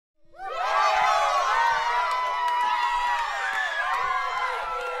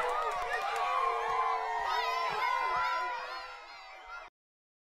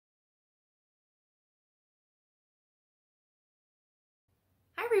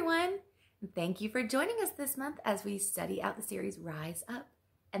everyone! Thank you for joining us this month as we study out the series Rise Up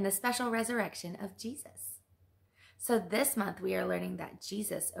and the special resurrection of Jesus. So this month we are learning that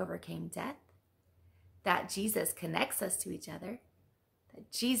Jesus overcame death, that Jesus connects us to each other,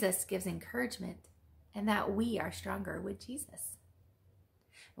 that Jesus gives encouragement, and that we are stronger with Jesus.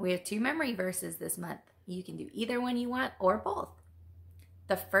 We have 2 memory verses this month. You can do either one you want or both.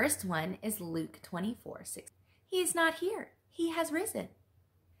 The first one is Luke 24:6. He is not here. He has risen.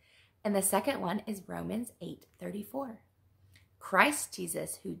 And the second one is Romans 8:34. Christ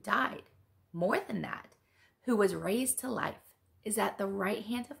Jesus, who died, more than that, who was raised to life, is at the right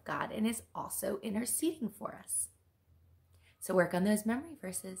hand of God and is also interceding for us. So work on those memory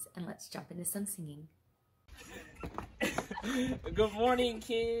verses and let's jump into some singing. Good morning,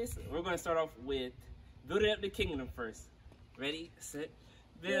 kids. We're going to start off with building up the kingdom first. Ready, set.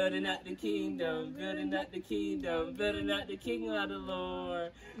 Building up the kingdom, building up the kingdom, building up the kingdom of the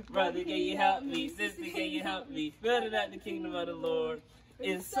Lord. Brother, can you help me? Sister, can you help me? Building up the kingdom of the Lord.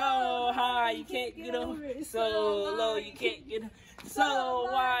 It's so high, you can't get over it. So low, you can't get it. So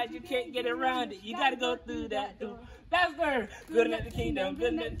wide, you can't get around it. You got to go through that door. Faster! Building up the kingdom,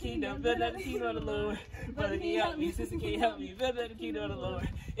 building up the kingdom, building up the kingdom of the Lord. Brother, can you help me? Sister, can you help me? Building up the kingdom of the Lord.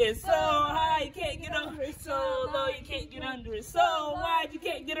 It's so high, you can't get over it. So low, you can't get under it. So wide, you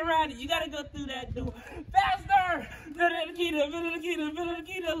can't get around it. You gotta go through that door. Faster! Building up the kingdom, building up the kingdom, building up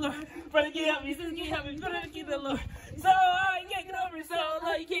the kingdom of the Lord. Brother, can you help me? Sister, can you help me? Building up the kingdom of the Lord. So high, you can't get over it. So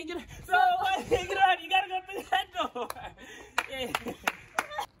low, you can't get it. So wide, you can't get around it. You gotta go through that door. Yeah.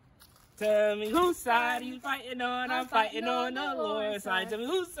 Tell me whose side are you fighting on? I'm fighting on the Lord's side. Tell me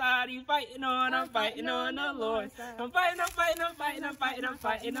whose side are you fighting on? I'm fighting on the Lord's side. I'm fighting on the Lord's side. I'm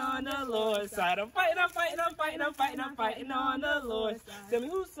fighting on the Lord's side. Tell me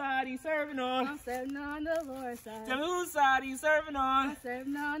whose side are you serving on? I'm serving on the Lord's side. Tell me whose side are you serving on? I'm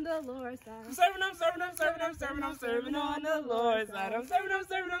serving on the Lord's side. I'm serving on the Lord's side. I'm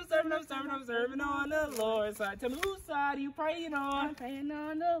serving on the Lord's side. Tell me whose side are you praying on? I'm praying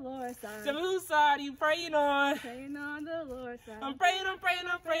on the Lord's side. Tell me whose side are you praying on? Praying on the Lord's side. I'm praying on the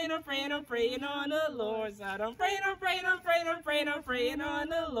Lord's side. I'm praying on the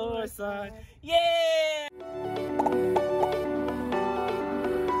Lord's side. Yeah!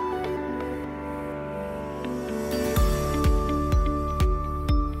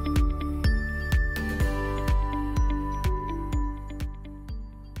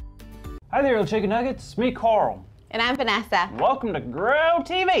 Hi there, little chicken nuggets. It's me, Carl. And I'm Vanessa. Welcome to Grow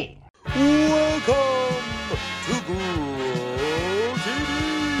TV. Welcome to Grow TV.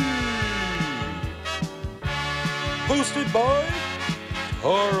 Hosted by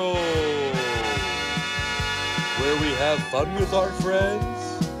Carl. Where we have fun with our friends,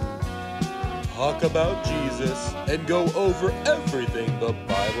 talk about Jesus, and go over everything the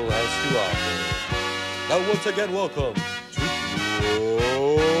Bible has to offer. Now once again, welcome to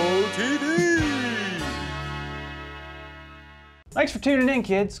Grow TV. Thanks for tuning in,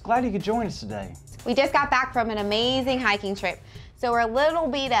 kids. Glad you could join us today. We just got back from an amazing hiking trip, so we're a little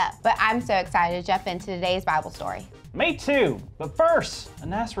beat up, but I'm so excited to jump into today's Bible story. Me too, but first, a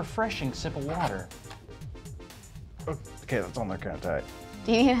nice refreshing sip of water. Okay, that's on there kind of tight.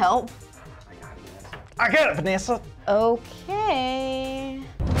 Do you need help? I got it, Vanessa. Okay.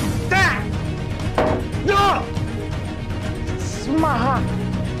 Ah! No! Smart.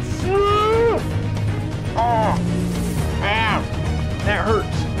 Oh, ow. That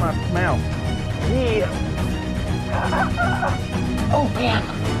hurts my mouth. Yeah. Open.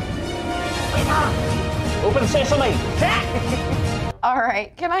 Open sesame. All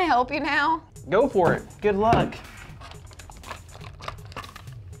right, can I help you now? Go for it. Good luck.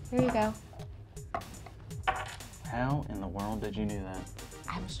 Here you go. How in the world did you do that?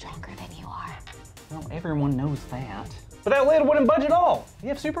 I'm stronger than you are. Well, everyone knows that. But that lid wouldn't budge at all. You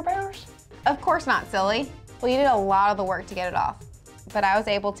have superpowers? Of course not, silly. Well, you did a lot of the work to get it off, but I was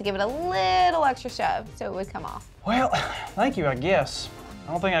able to give it a little extra shove so it would come off. Well, thank you, I guess.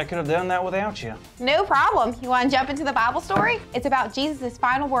 I don't think I could have done that without you. No problem. You want to jump into the Bible story? It's about Jesus'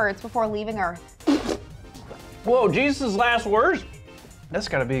 final words before leaving Earth. Whoa, Jesus' last words? That's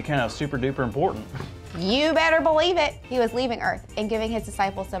got to be kind of super duper important. You better believe it. He was leaving Earth and giving his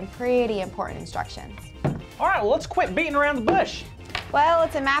disciples some pretty important instructions. All right, well, let's quit beating around the bush. Well,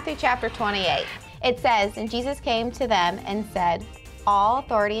 it's in Matthew chapter 28. It says, "And Jesus came to them and said, 'All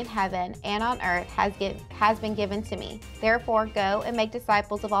authority in heaven and on earth has been given to me. Therefore, go and make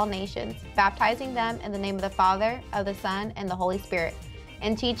disciples of all nations, baptizing them in the name of the Father, of the Son, and the Holy Spirit,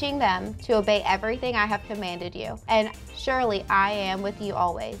 and teaching them to obey everything I have commanded you. And surely I am with you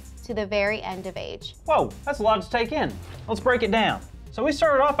always, to the very end of age.'" Whoa, that's a lot to take in. Let's break it down. So we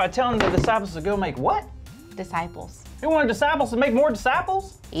started off by telling the disciples to go make what? Disciples. He wanted disciples to make more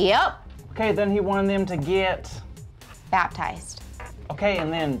disciples? Yep. Okay, then he wanted them to get... Baptized. Okay,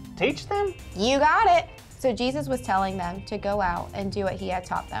 and then teach them? You got it. So Jesus was telling them to go out and do what he had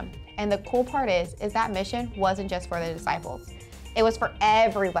taught them. And the cool part is that mission wasn't just for the disciples. It was for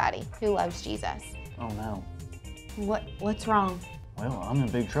everybody who loves Jesus. Oh no. What's wrong? Well, I'm in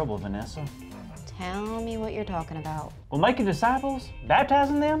big trouble, Vanessa. Tell me what you're talking about. Well, making disciples,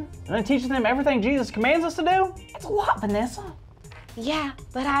 baptizing them, and then teaching them everything Jesus commands us to do? It's a lot, Vanessa. Yeah,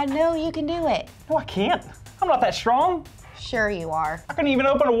 but I know you can do it. No, I can't. I'm not that strong. Sure you are. I couldn't even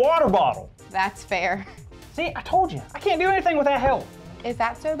open a water bottle. That's fair. See, I told you, I can't do anything without help. Is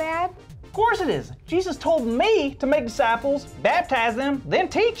that so bad? Of course it is. Jesus told me to make disciples, baptize them, then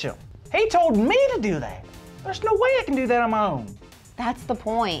teach them. He told me to do that. There's no way I can do that on my own. That's the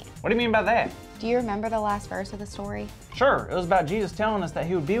point. What do you mean by that? Do you remember the last verse of the story? Sure, it was about Jesus telling us that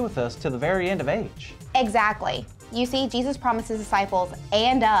he would be with us to the very end of age. Exactly. You see, Jesus promised his disciples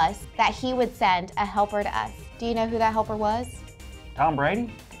and us that he would send a helper to us. Do you know who that helper was? Tom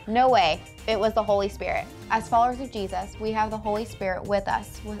Brady? No way. It was the Holy Spirit. As followers of Jesus, we have the Holy Spirit with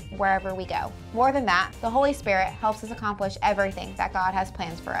us wherever we go. More than that, the Holy Spirit helps us accomplish everything that God has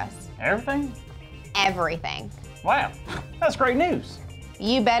plans for us. Everything? Everything. Wow, that's great news.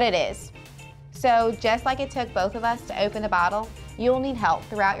 You bet it is. So just like it took both of us to open the bottle, you'll need help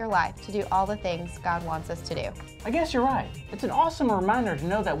throughout your life to do all the things God wants us to do. I guess you're right. It's an awesome reminder to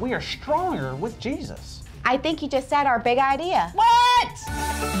know that we are stronger with Jesus. I think you just said our big idea. What?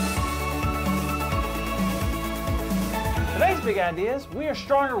 Today's big idea is we are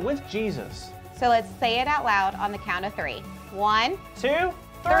stronger with Jesus. So let's say it out loud on the count of 3. 1, 2, 3.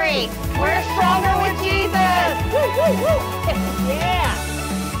 3. We're stronger with Jesus! Woo, woo, woo.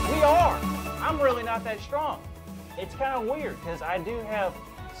 Yeah, we are. I'm really not that strong. It's kind of weird because I do have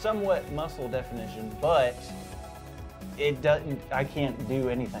somewhat muscle definition, but I can't do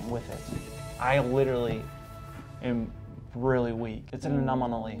anything with it. I literally am really weak. It's an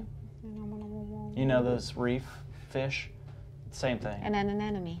anomaly. You know those reef fish? Same thing. And an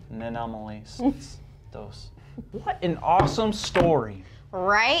anemone. An anomaly. Those. What an awesome story.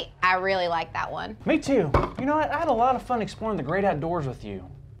 Right? I really like that one. Me too. You know what? I had a lot of fun exploring the great outdoors with you.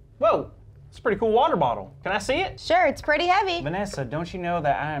 Whoa, it's a pretty cool water bottle. Can I see it? Sure, it's pretty heavy. Vanessa, don't you know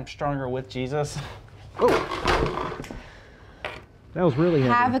that I am stronger with Jesus? Oh. That was really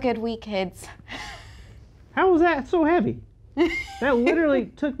heavy. Have a good week, kids. How was that so heavy? That literally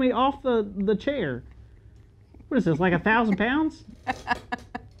took me off the chair. What is this, like 1,000 pounds?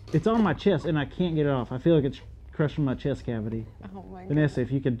 It's on my chest and I can't get it off. I feel like it's crushing my chest cavity. Oh my God. Vanessa,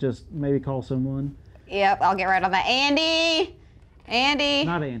 if you could just maybe call someone. Yep, I'll get right on that. Andy! Andy!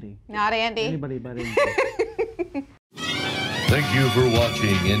 Not Andy. Not Andy. Anybody but Andy. Thank you for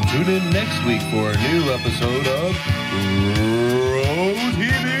watching and tune in next week for a new episode of Pro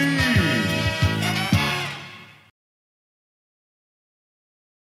TV.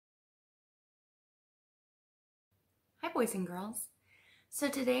 Hi, boys and girls. So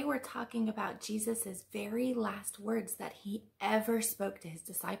today we're talking about Jesus' very last words that he ever spoke to his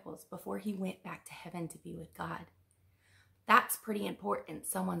disciples before he went back to heaven to be with God. That's pretty important,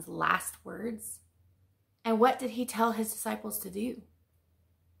 someone's last words. And what did he tell his disciples to do?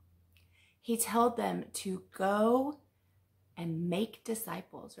 He told them to go and make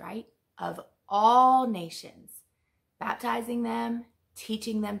disciples, right? Of all nations, baptizing them,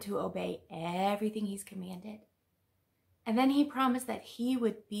 teaching them to obey everything he's commanded. And then he promised that he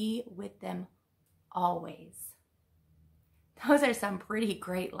would be with them always. Those are some pretty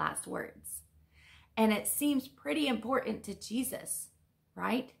great last words. And it seems pretty important to Jesus,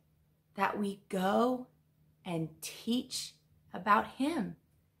 right? That we go and teach about him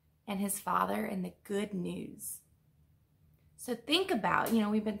and his Father and the good news. So think about,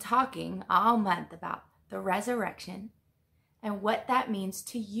 we've been talking all month about the resurrection and what that means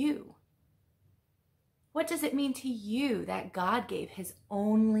to you. What does it mean to you that God gave his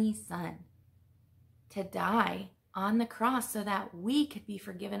only Son to die on the cross so that we could be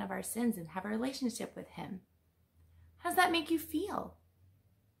forgiven of our sins and have a relationship with him? How does that make you feel?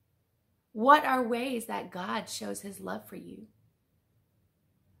 What are ways that God shows his love for you?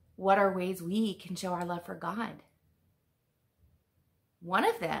 What are ways we can show our love for God? One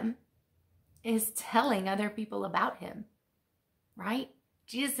of them is telling other people about him, right?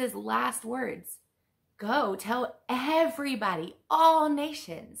 Jesus' last words. Go tell everybody, all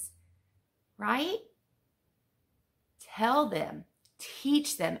nations, right? Tell them,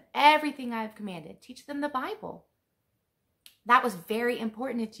 teach them everything I've commanded. Teach them the Bible. That was very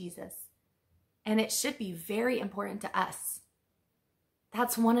important to Jesus. And it should be very important to us.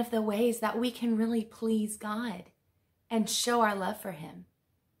 That's one of the ways that we can really please God and show our love for him.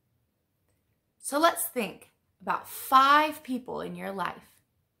 So let's think about 5 people in your life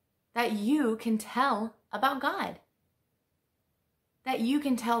that you can tell about God, that you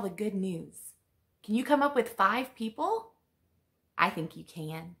can tell the good news. Can you come up with 5 people? I think you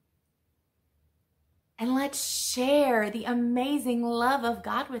can. And let's share the amazing love of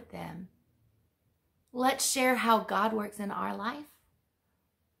God with them. Let's share how God works in our life,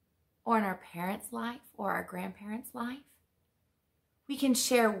 or in our parents' life, or our grandparents' life. We can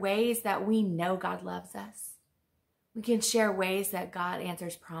share ways that we know God loves us. We can share ways that God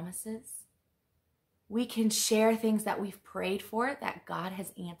answers promises. We can share things that we've prayed for that God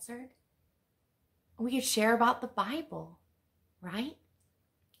has answered. We can share about the Bible, right?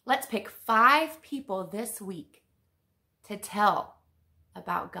 Let's pick 5 people this week to tell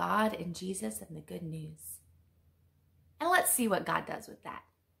about God and Jesus and the good news. And let's see what God does with that.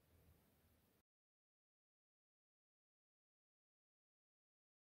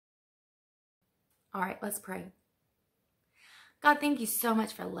 All right, let's pray. God, thank you so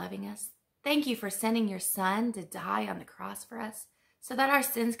much for loving us. Thank you for sending your son to die on the cross for us so that our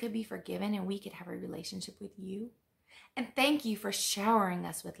sins could be forgiven and we could have a relationship with you. And thank you for showering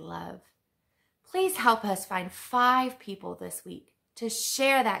us with love. Please help us find 5 people this week to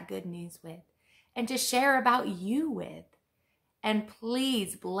share that good news with and to share about you with. And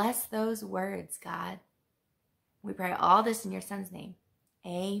please bless those words, God. We pray all this in your son's name.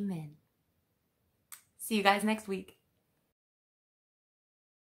 Amen. See you guys next week.